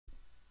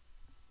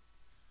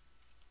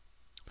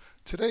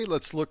Today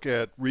let's look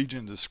at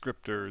region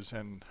descriptors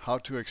and how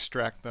to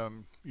extract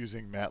them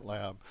using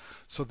MATLAB.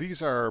 So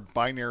these are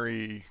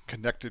binary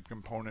connected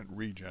component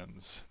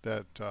regions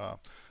that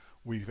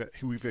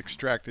we've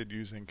extracted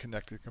using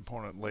connected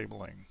component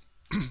labeling.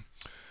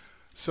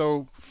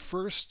 So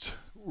first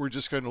we're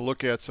just going to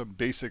look at some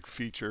basic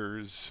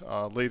features.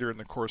 Later in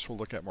the course we'll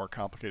look at more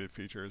complicated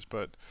features,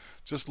 but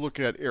just look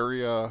at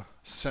area,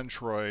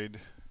 centroid,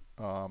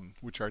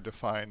 which are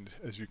defined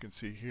as you can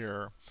see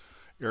here.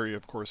 Area,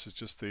 of course, is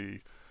just the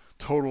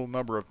total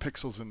number of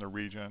pixels in the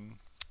region.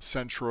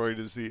 Centroid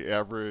is the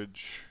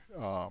average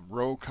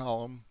row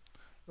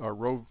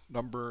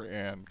number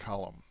and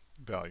column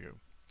value.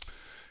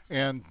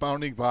 And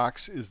bounding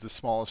box is the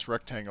smallest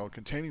rectangle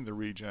containing the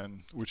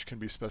region, which can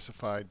be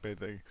specified by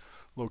the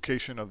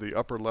location of the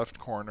upper left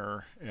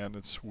corner and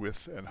its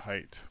width and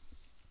height.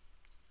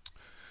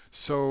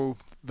 So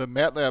the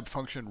MATLAB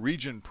function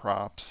region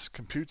props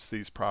computes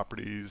these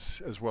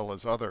properties as well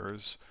as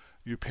others.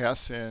 You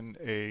pass in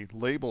a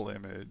label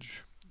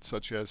image,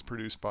 such as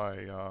produced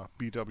by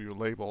BW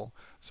label,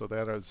 so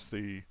that is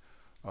the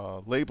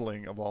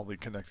labeling of all the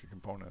connected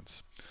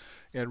components.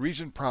 And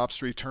region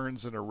props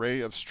returns an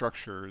array of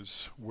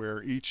structures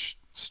where each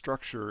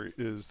structure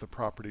is the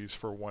properties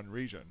for one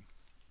region.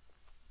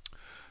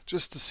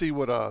 Just to see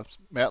what a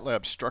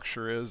MATLAB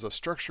structure is, a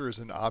structure is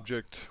an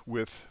object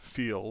with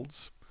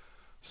fields.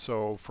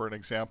 So for an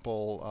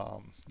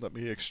example, let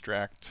me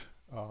extract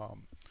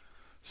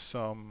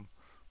some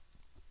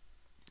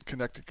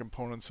connected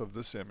components of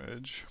this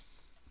image.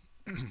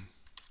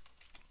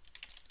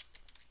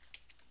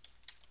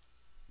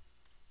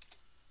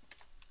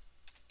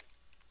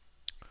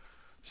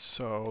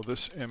 So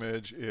this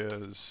image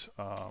is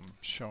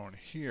shown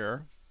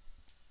here,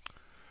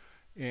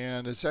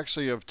 and it's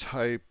actually of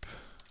type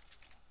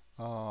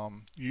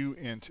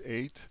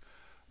uint8.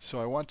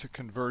 So I want to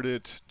convert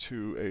it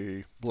to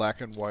a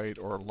black and white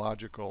or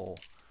logical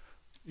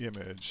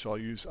image. So I'll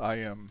use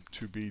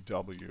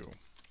im2bw.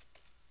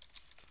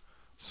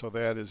 So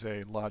that is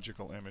a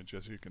logical image,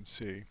 as you can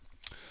see.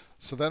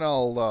 So then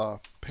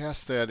I'll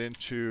pass that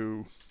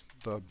into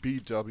the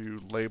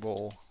BW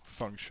label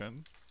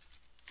function.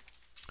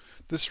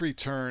 This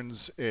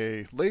returns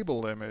a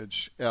label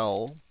image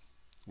L,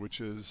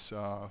 which is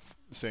the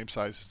same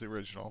size as the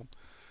original,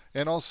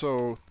 and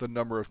also the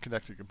number of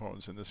connected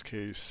components, in this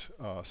case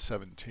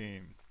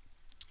 17.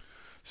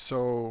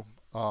 So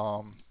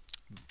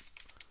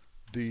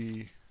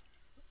the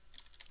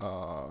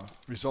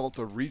result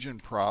of region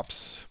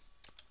props,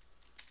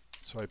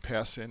 so I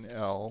pass in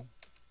L,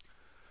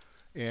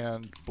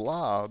 and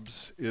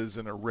blobs is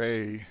an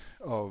array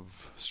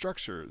of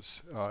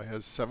structures. It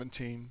has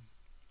 17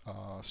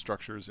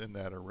 structures in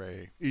that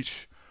array.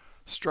 Each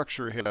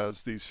structure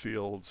has these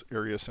fields: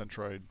 area,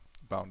 centroid,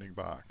 bounding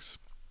box.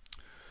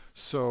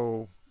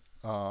 So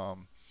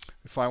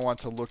if I want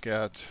to look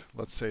at,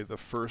 let's say, the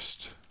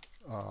first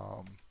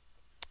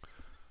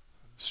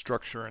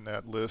structure in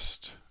that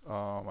list,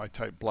 I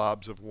type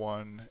blobs of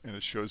 1 and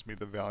it shows me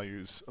the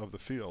values of the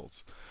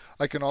fields.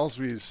 I can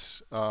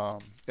always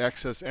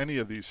access any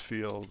of these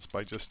fields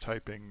by just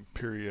typing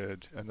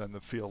period and then the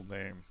field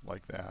name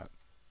like that.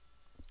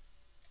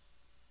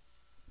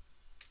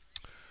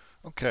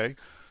 Okay,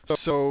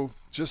 so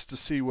just to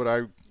see what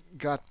I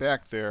got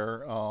back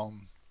there,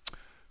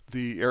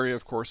 the area,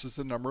 of course, is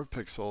the number of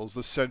pixels.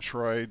 The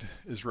centroid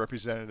is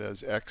represented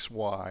as x,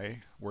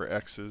 y, where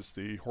x is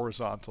the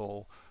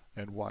horizontal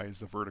and y is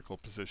the vertical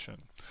position.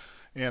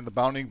 And the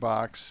bounding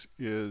box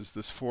is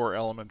this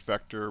 4-element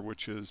vector,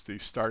 which is the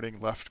starting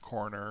left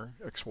corner,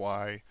 x,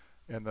 y,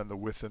 and then the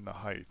width and the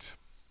height.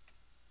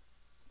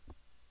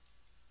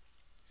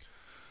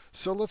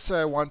 So let's say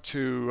I want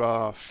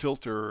to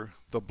filter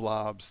the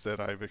blobs that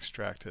I've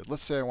extracted.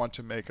 Let's say I want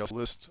to make a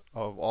list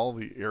of all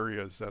the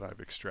areas that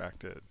I've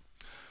extracted.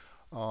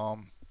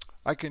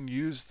 I can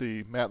use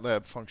the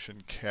MATLAB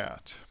function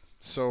cat.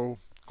 So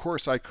of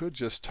course I could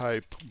just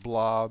type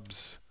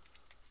blobs :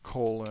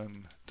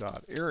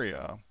 dot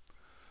area,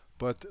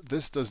 but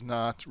this does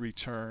not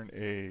return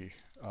a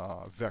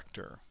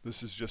vector.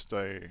 This is just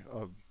a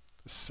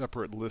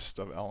separate list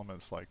of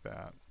elements like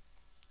that.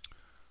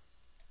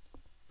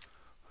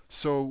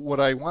 So what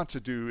I want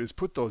to do is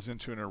put those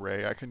into an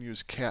array. I can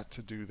use cat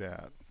to do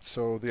that.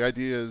 So the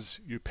idea is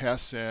you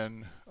pass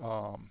in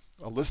a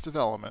list of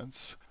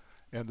elements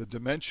and the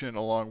dimension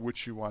along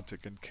which you want to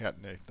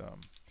concatenate them.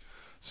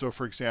 So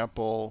for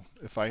example,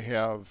 if I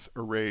have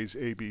arrays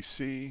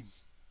ABC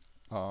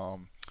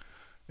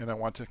and I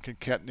want to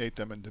concatenate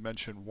them in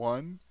dimension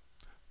 1,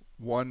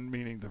 1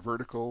 meaning the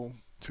vertical,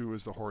 2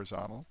 is the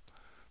horizontal,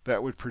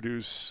 that would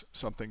produce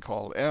something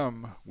called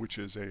M, which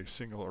is a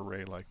single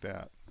array like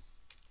that.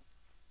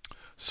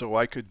 So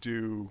I could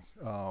do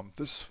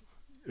this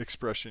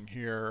expression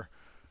here,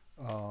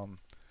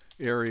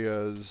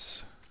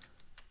 areas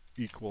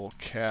equal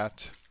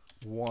cat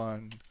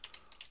 1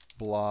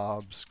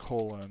 blobs :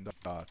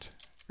 dot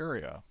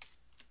area.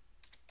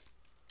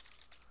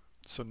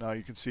 So now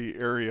you can see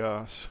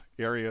areas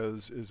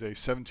is a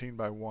 17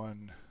 by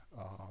 1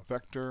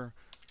 vector,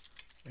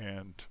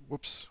 and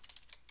whoops,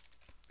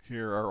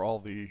 here are all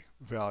the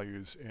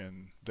values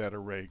in that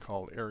array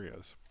called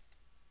areas.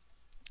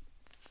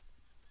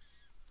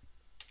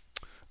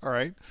 All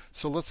right,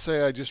 so let's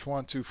say I just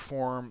want to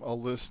form a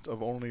list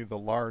of only the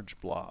large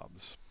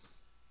blobs.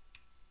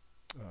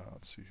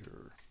 Let's see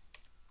here.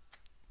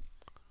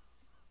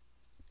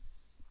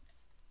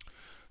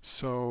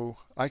 So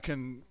I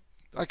can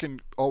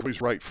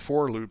always write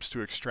for loops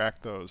to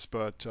extract those,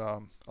 but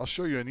I'll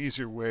show you an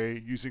easier way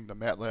using the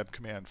MATLAB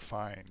command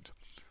find.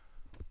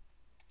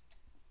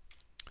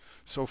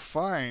 So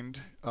find,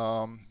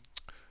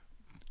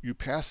 you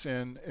pass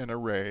in an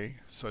array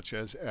such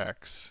as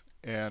x,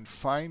 and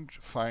find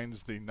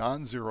finds the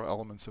non-zero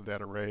elements of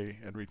that array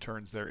and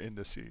returns their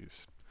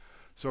indices.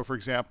 So for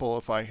example,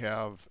 if I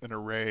have an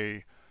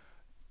array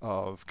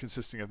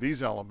consisting of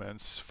these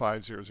elements,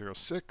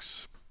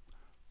 5006,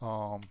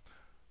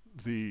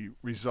 the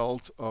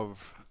result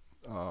of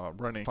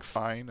running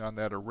find on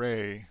that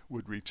array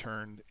would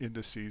return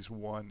indices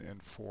 1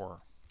 and 4.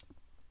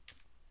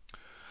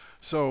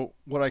 So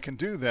what I can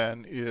do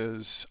then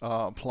is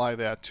apply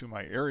that to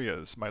my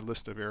areas, my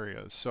list of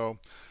areas.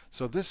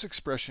 So this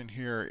expression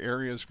here,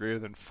 areas greater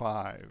than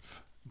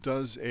 5,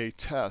 does a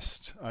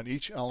test on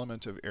each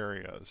element of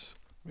areas.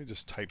 Let me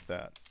just type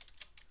that.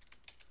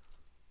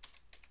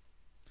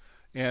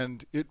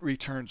 And it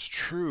returns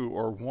true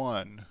or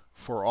 1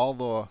 for all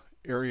the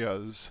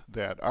areas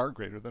that are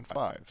greater than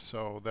 5.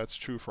 So that's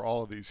true for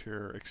all of these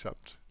here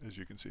except, as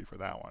you can see, for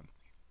that one.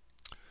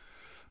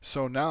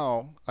 So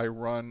now I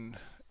run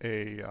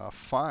a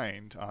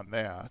find on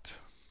that.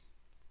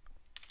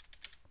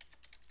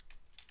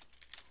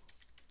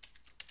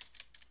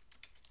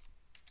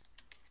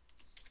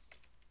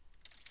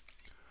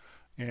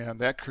 And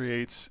that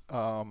creates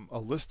a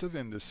list of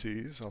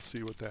indices. I'll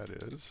see what that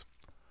is.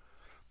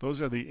 Those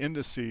are the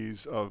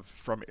indices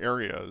from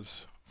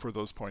areas for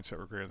those points that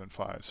were greater than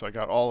 5. So I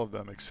got all of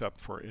them except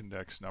for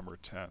index number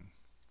 10.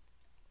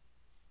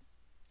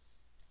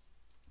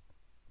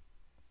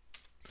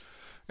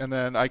 And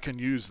then I can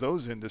use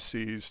those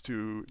indices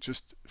to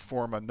just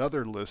form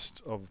another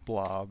list of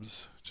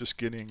blobs, just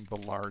getting the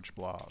large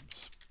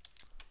blobs.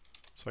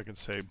 So I can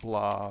say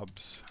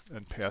blobs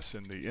and pass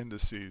in the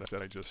indices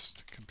that I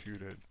just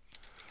computed.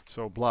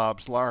 So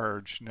blobs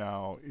large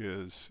now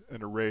is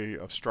an array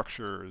of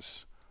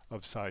structures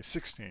of size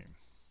 16.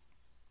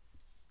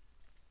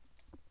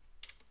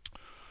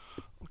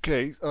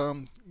 Okay,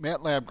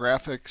 MATLAB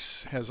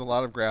graphics has a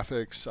lot of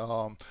graphics.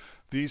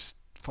 These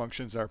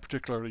functions are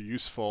particularly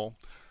useful.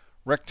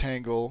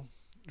 Rectangle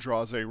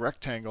draws a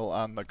rectangle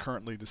on the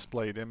currently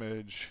displayed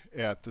image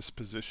at this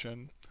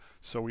position.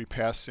 So we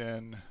pass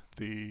in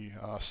the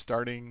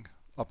starting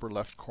upper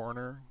left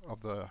corner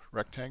of the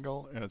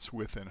rectangle and its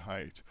width and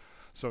height.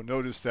 So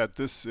notice that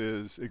this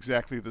is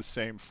exactly the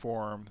same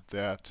form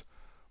that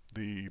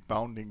the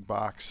bounding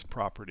box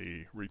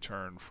property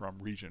returned from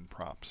region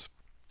props.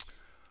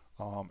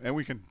 And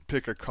we can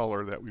pick a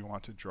color that we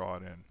want to draw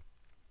it in.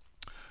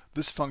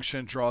 This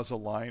function draws a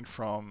line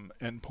from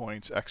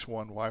endpoints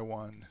x1,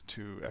 y1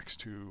 to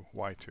x2,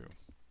 y2.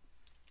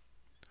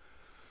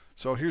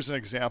 So here's an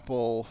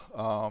example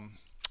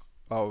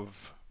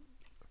of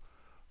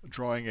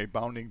drawing a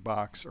bounding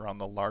box around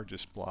the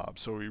largest blob.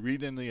 So we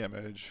read in the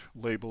image,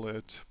 label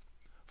it,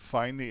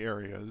 find the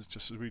areas,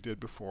 just as we did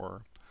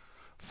before,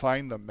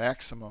 find the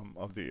maximum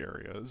of the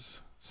areas.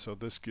 So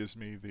this gives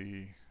me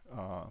the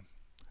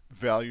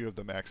value of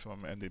the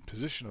maximum and the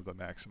position of the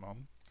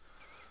maximum.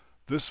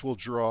 This will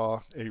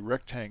draw a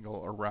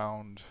rectangle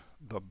around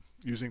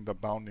using the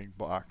bounding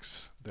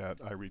box that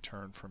I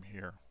returned from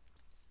here.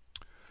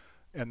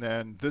 And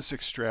then this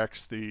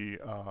extracts the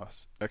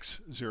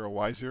x0,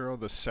 y0,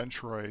 the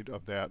centroid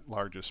of that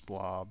largest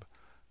blob,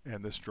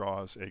 and this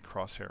draws a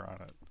crosshair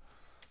on it.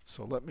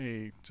 So let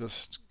me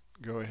just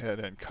go ahead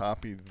and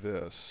copy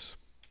this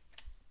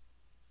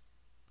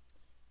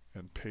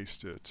and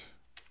paste it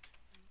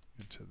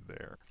into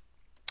there.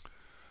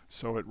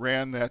 So it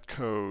ran that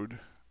code,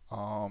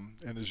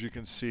 and as you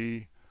can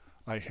see,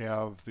 I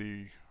have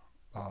the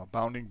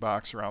bounding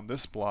box around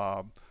this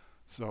blob.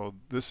 So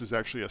this is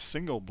actually a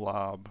single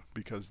blob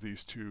because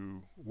these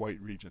two white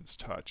regions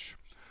touch.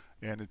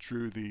 And it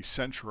drew the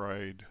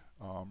centroid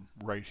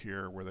right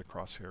here where the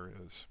crosshair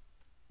is.